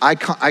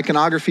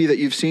 iconography that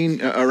you've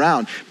seen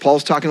around.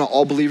 Paul's talking about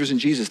all believers in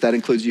Jesus. That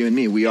includes you and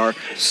me. We are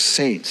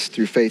saints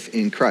through faith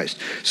in Christ.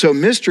 So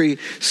mystery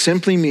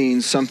simply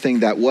means something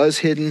that was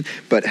hidden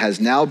but has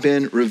now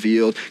been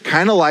revealed.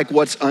 Kind of like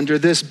what's under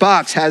this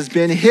box has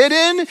been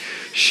hidden.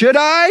 Should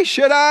I?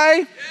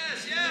 Yes.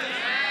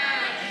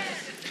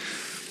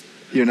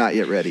 you're not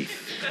yet ready.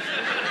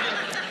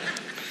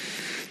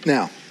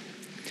 Now,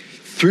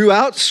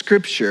 throughout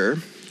Scripture,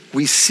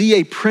 we see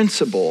a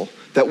principle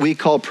that we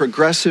call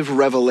progressive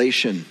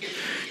revelation.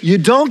 You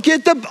don't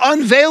get the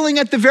unveiling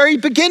at the very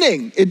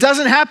beginning. It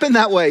doesn't happen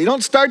that way. You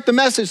don't start the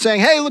message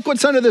saying, hey, look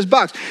what's under this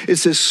box.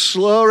 It's this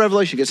slow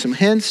revelation. You get some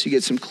hints, you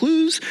get some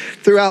clues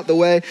throughout the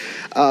way.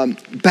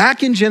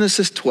 Back in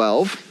Genesis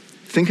 12,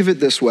 think of it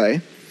this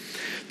way.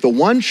 The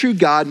one true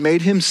God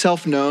made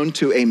himself known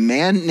to a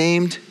man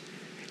named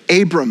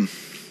Abram.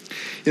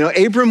 You know,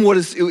 Abram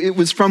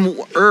was from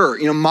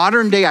Ur,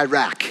 modern day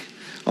Iraq.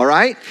 All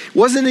right?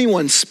 Wasn't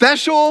anyone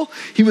special.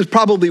 He was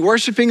probably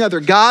worshiping other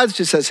gods,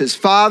 just as his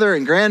father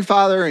and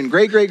grandfather and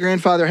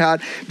great-great-grandfather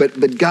had.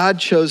 But God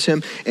chose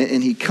him,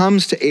 and he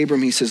comes to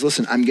Abram. He says,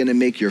 listen, I'm going to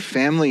make your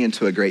family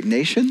into a great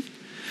nation.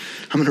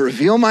 I'm going to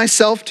reveal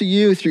myself to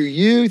you, through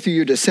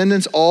your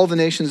descendants, all the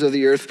nations of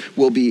the earth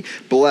will be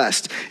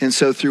blessed. And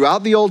so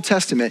throughout the Old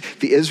Testament,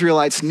 the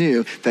Israelites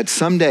knew that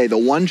someday the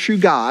one true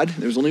God,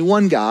 there's only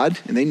one God,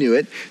 and they knew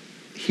it,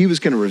 he was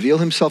going to reveal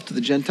himself to the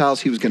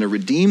Gentiles. He was going to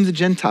redeem the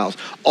Gentiles.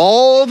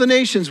 All the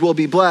nations will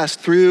be blessed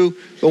through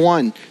the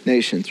one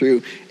nation,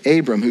 through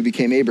Abram, who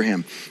became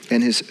Abraham,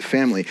 and his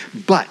family.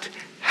 But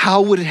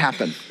how would it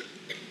happen?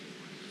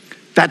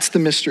 That's the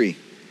mystery.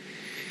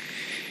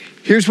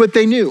 Here's what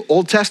they knew,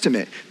 Old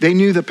Testament. They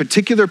knew the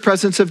particular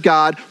presence of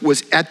God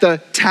was at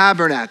the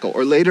tabernacle,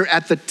 or later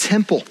at the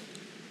temple.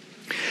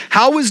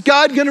 How was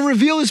God going to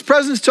reveal his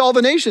presence to all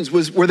the nations?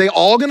 Were they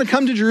all going to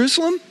come to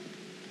Jerusalem?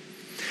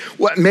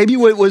 Maybe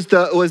was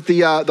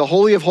the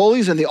Holy of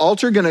Holies and the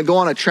altar going to go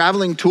on a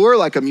traveling tour,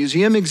 like a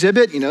museum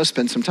exhibit,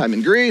 spend some time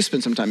in Greece,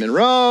 spend some time in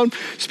Rome,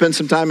 spend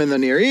some time in the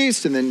Near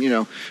East, and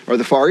then, or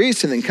the Far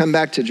East, and then come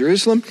back to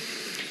Jerusalem.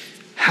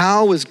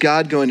 How was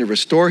God going to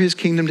restore his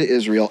kingdom to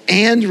Israel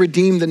and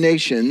redeem the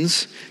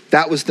nations?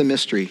 That was the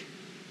mystery.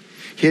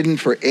 Hidden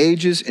for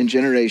ages and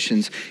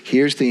generations.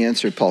 Here's the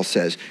answer, Paul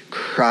says,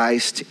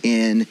 Christ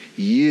in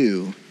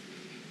you,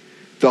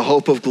 the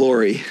hope of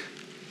glory.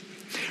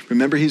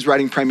 Remember, he's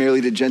writing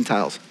primarily to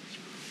Gentiles.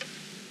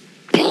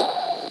 Do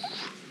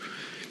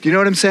you know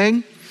what I'm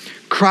saying?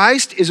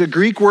 Christ is a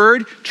Greek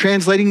word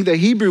translating the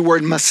Hebrew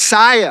word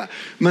Messiah.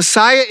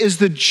 Messiah is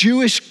the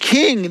Jewish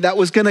king that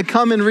was going to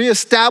come and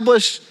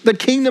reestablish the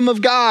kingdom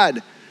of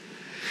God.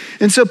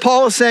 And so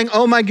Paul is saying,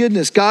 oh my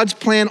goodness, God's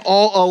plan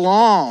all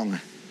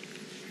along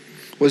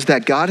was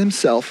that God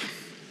himself,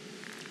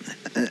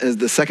 as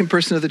the second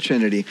person of the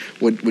Trinity,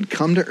 would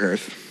come to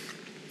earth,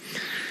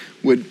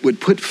 would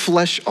put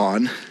flesh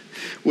on,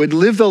 would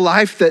live the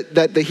life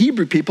that the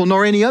Hebrew people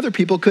nor any other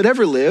people could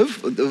ever live,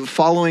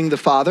 following the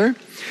Father,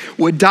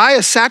 would die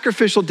a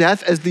sacrificial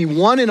death as the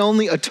one and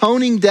only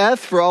atoning death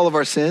for all of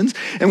our sins,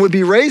 and would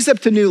be raised up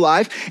to new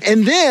life,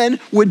 and then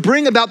would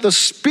bring about the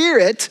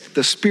Spirit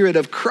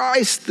of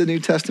Christ, the New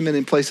Testament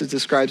in places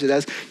describes it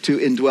as, to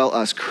indwell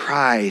us.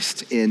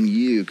 Christ in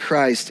you,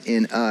 Christ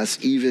in us,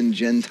 even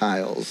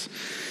Gentiles.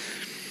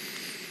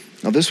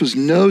 Now, this was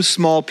no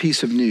small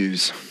piece of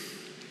news.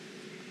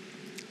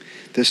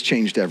 This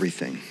changed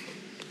everything.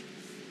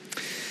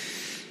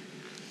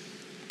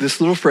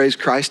 This little phrase,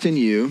 Christ in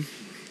you,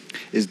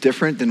 is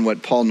different than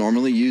what Paul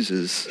normally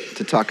uses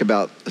to talk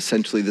about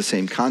essentially the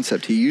same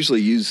concept. He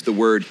usually uses the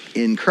word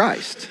in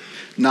Christ,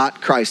 not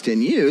Christ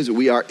in you, as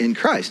we are in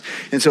Christ.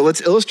 And so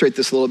let's illustrate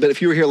this a little bit.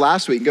 If you were here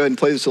last week, go ahead and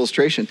play this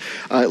illustration.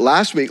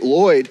 Last week,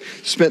 Lloyd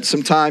spent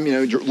some time,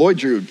 Lloyd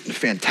drew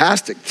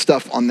fantastic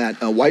stuff on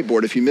that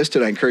whiteboard. If you missed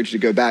it, I encourage you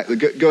to go back.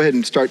 Go ahead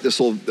and start this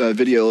little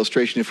video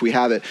illustration if we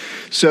have it.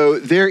 So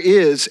there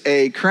is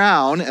a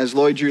crown, as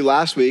Lloyd drew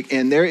last week,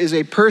 and there is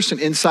a person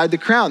inside the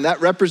crown.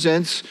 That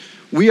represents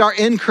we are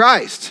in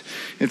Christ.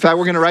 In fact,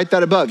 we're going to write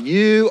that above.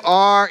 You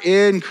are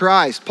in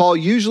Christ. Paul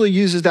usually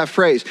uses that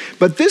phrase,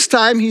 but this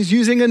time he's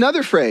using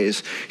another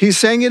phrase. He's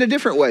saying it a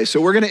different way.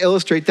 So we're going to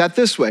illustrate that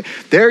this way.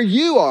 There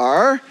you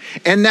are,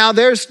 and now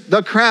there's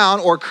the crown,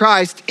 or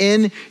Christ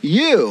in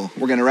you.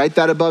 We're going to write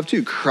that above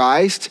too.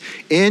 Christ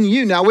in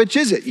you. Now, which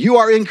is it? You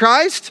are in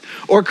Christ,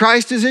 or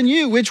Christ is in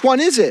you? Which one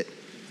is it?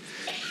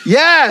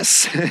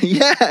 Yes,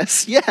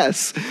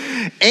 yes.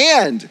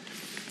 And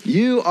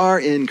you are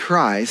in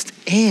Christ,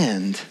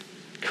 and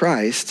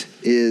Christ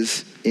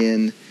is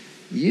in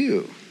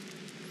you.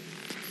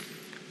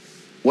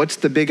 What's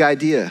the big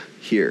idea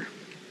here?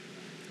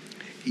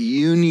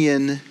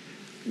 Union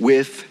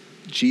with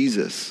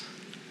Jesus.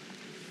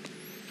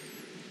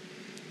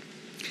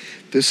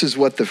 This is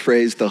what the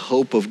phrase, the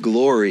hope of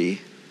glory,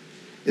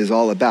 is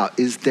all about.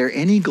 Is there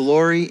any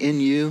glory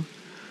in you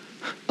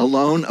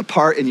alone,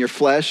 apart in your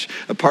flesh,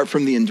 apart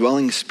from the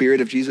indwelling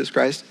Spirit of Jesus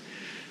Christ?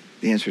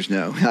 The answer is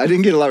no. I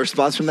didn't get a lot of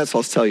response from that, so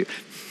I'll tell you.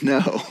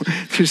 No,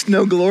 there's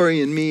no glory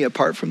in me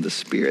apart from the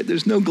Spirit.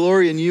 There's no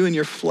glory in you and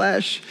your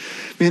flesh.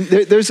 I mean,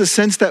 there's a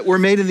sense that we're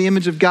made in the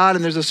image of God,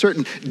 and there's a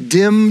certain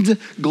dimmed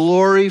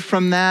glory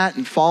from that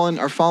and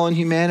our fallen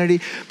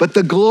humanity. But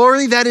the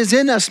glory that is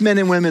in us, men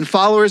and women,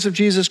 followers of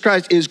Jesus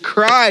Christ, is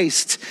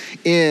Christ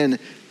in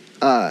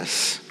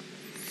us.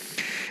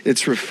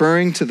 It's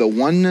referring to the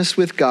oneness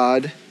with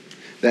God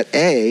that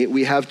A,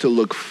 we have to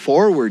look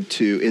forward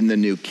to in the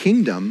new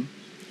kingdom,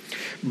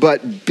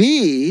 but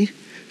B,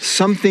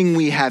 something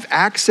we have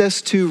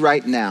access to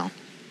right now.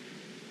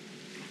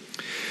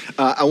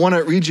 I want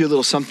to read you a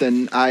little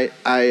something. I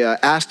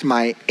asked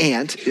my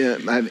aunt,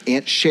 I have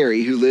Aunt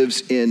Sherry, who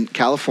lives in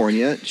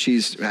California.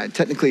 She's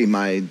technically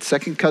my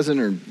second cousin,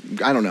 or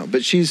I don't know,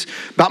 but she's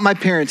about my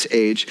parents'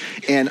 age.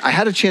 And I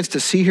had a chance to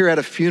see her at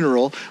a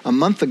funeral a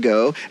month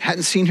ago.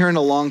 Hadn't seen her in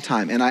a long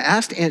time. And I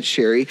asked Aunt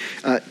Sherry,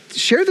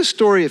 share the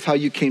story of how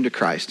you came to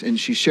Christ. And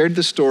she shared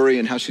the story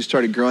and how she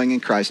started growing in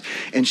Christ.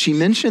 And she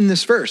mentioned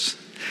this verse.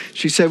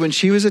 She said when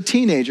she was a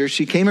teenager,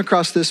 she came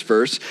across this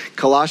verse,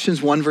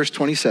 Colossians 1, verse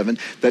 27,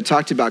 that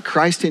talked about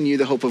Christ in you,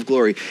 the hope of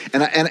glory.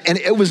 And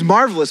it was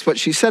marvelous what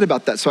she said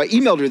about that. So I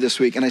emailed her this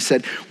week and I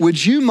said,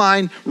 would you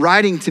mind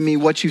writing to me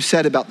what you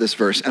said about this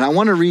verse? And I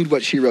want to read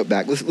what she wrote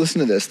back. Listen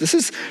to this. This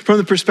is from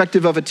the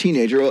perspective of a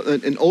teenager,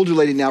 an older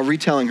lady now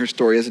retelling her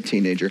story as a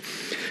teenager.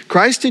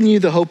 Christ in you,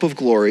 the hope of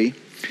glory,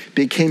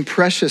 became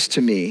precious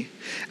to me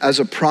as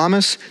a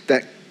promise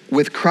that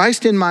with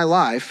Christ in my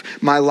life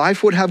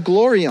would have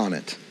glory on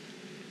it.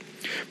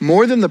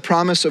 More than the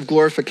promise of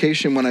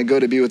glorification when I go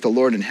to be with the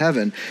Lord in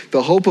heaven,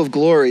 the hope of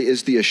glory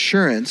is the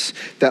assurance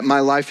that my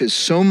life is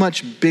so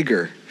much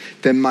bigger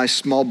than my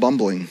small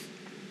bumbling.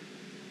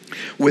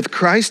 With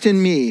Christ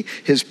in me,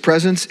 his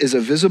presence is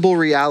a visible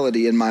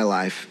reality in my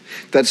life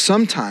that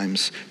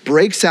sometimes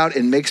breaks out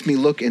and makes me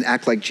look and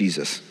act like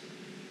Jesus.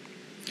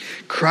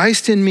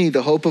 Christ in me,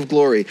 the hope of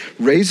glory,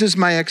 raises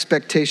my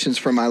expectations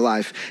for my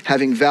life,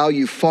 having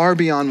value far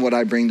beyond what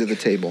I bring to the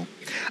table.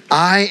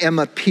 I am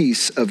a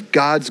piece of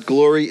God's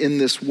glory in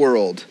this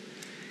world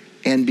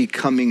and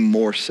becoming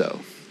more so.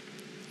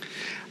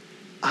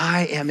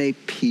 I am a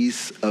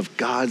piece of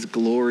God's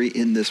glory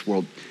in this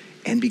world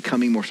and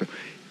becoming more so.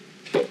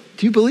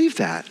 Do you believe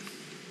that?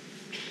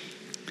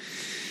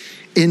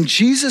 In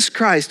Jesus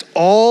Christ,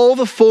 all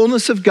the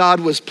fullness of God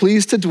was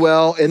pleased to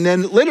dwell. And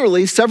then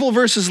literally several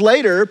verses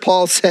later,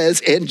 Paul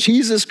says, and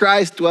Jesus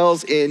Christ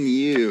dwells in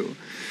you.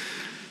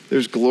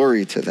 There's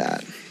glory to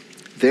that.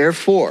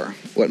 Therefore,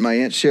 what my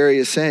Aunt Sherry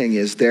is saying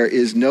is there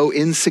is no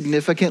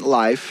insignificant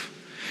life,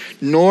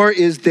 nor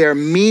is there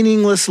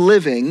meaningless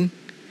living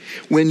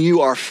when you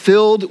are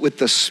filled with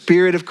the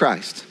Spirit of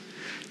Christ,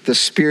 the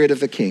Spirit of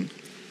the King.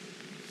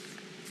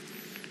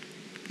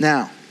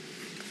 Now,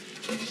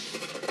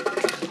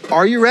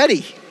 are you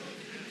ready?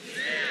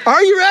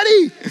 Are you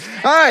ready?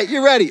 All right,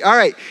 you're ready. All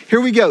right,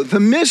 here we go. The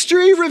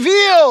mystery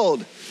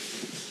revealed.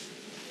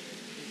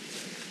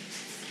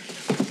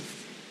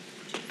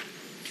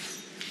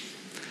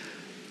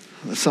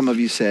 Some of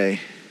you say,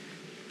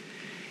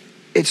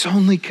 it's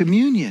only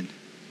communion.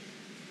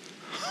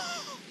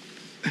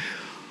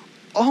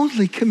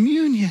 Only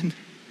communion.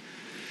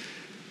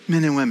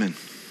 Men and women,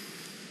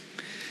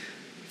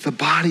 the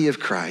body of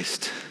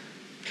Christ,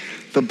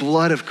 the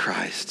blood of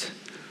Christ,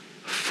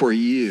 for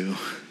you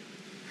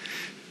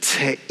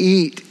to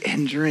eat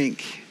and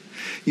drink.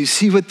 You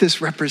see what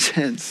this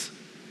represents?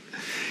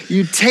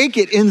 You take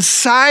it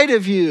inside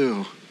of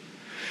you.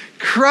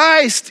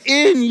 Christ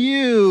in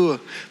you,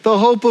 the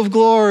hope of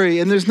glory.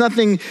 And there's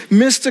nothing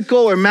mystical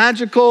or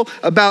magical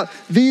about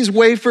these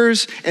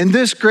wafers and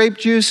this grape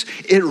juice.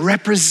 It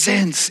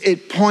represents,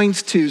 it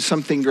points to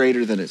something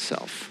greater than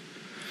itself.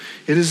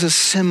 It is a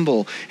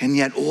symbol, and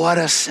yet what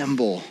a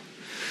symbol.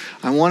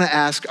 I want to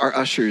ask our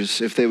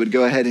ushers if they would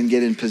go ahead and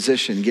get in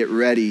position, get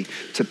ready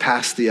to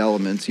pass the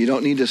elements. You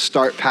don't need to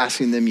start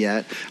passing them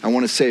yet. I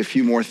want to say a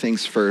few more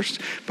things first,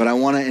 but I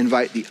want to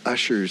invite the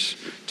ushers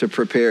to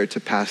prepare to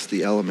pass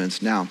the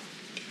elements. Now,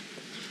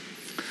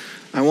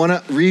 I want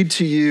to read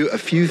to you a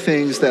few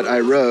things that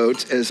I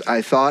wrote as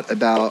I thought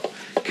about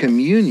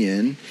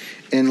communion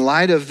in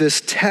light of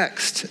this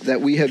text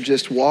that we have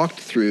just walked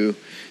through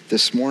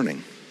this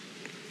morning.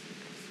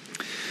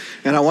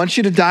 And I want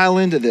you to dial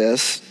into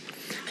this.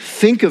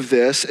 Think of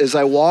this as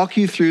I walk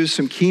you through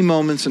some key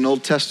moments in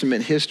Old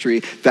Testament history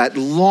that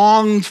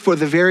longed for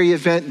the very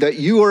event that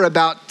you are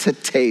about to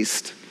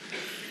taste.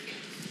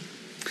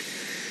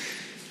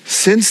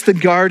 Since the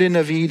Garden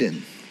of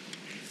Eden,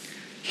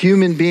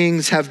 human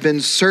beings have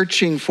been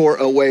searching for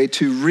a way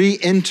to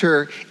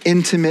re-enter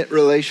intimate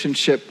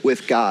relationship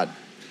with God,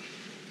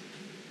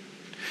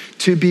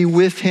 to be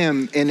with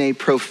him in a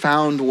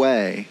profound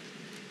way,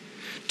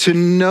 to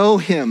know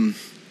him.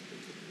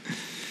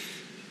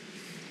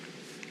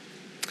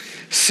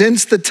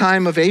 Since the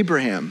time of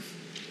Abraham,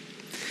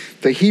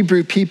 the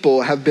Hebrew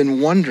people have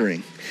been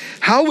wondering,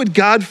 how would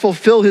God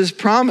fulfill his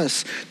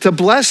promise to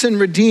bless and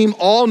redeem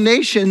all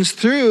nations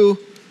through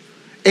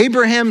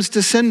Abraham's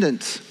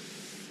descendants?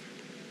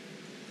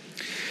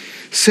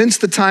 Since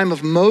the time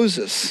of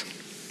Moses,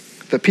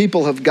 the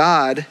people of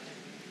God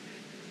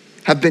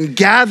have been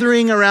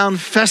gathering around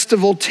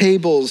festival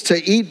tables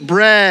to eat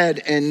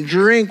bread and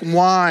drink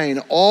wine,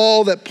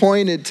 all that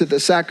pointed to the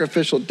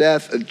sacrificial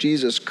death of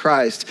Jesus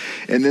Christ.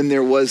 And then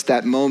there was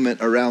that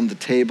moment around the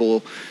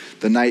table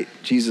the night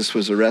Jesus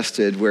was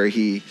arrested where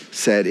he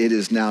said, it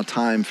is now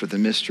time for the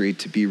mystery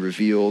to be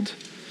revealed.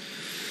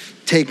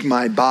 Take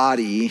my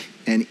body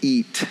and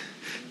eat.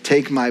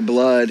 Take my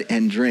blood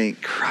and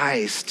drink.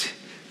 Christ,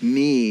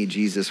 me,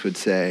 Jesus would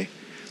say,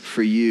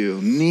 for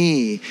you,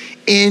 me,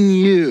 in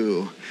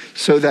you,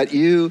 so that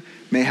you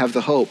may have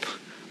the hope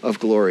of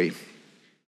glory.